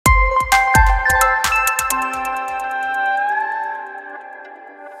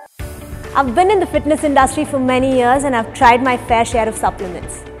I've been in the fitness industry for many years and I've tried my fair share of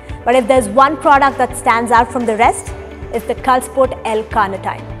supplements. But if there's one product that stands out from the rest, it's the CultSport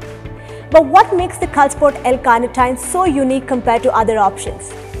L-Carnitine. But what makes the CultSport L-Carnitine so unique compared to other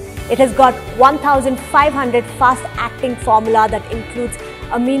options? It has got 1,500 fast-acting formula that includes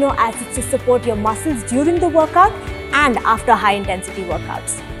amino acids to support your muscles during the workout and after high-intensity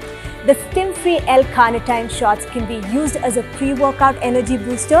workouts. The stim-free L-Carnitine shots can be used as a pre-workout energy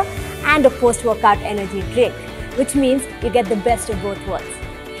booster and a post-workout energy drink, which means you get the best of both worlds.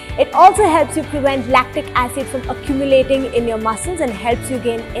 It also helps you prevent lactic acid from accumulating in your muscles and helps you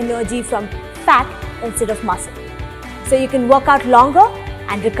gain energy from fat instead of muscle. So you can work out longer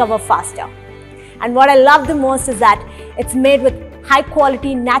and recover faster. And what I love the most is that it's made with high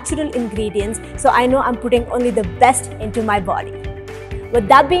quality natural ingredients, so I know I'm putting only the best into my body. With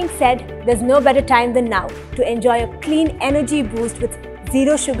that being said, there's no better time than now to enjoy a clean energy boost with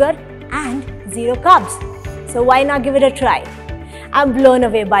zero sugar and zero carbs. So why not give it a try? I'm blown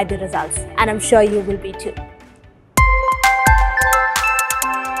away by the results and I'm sure you will be too.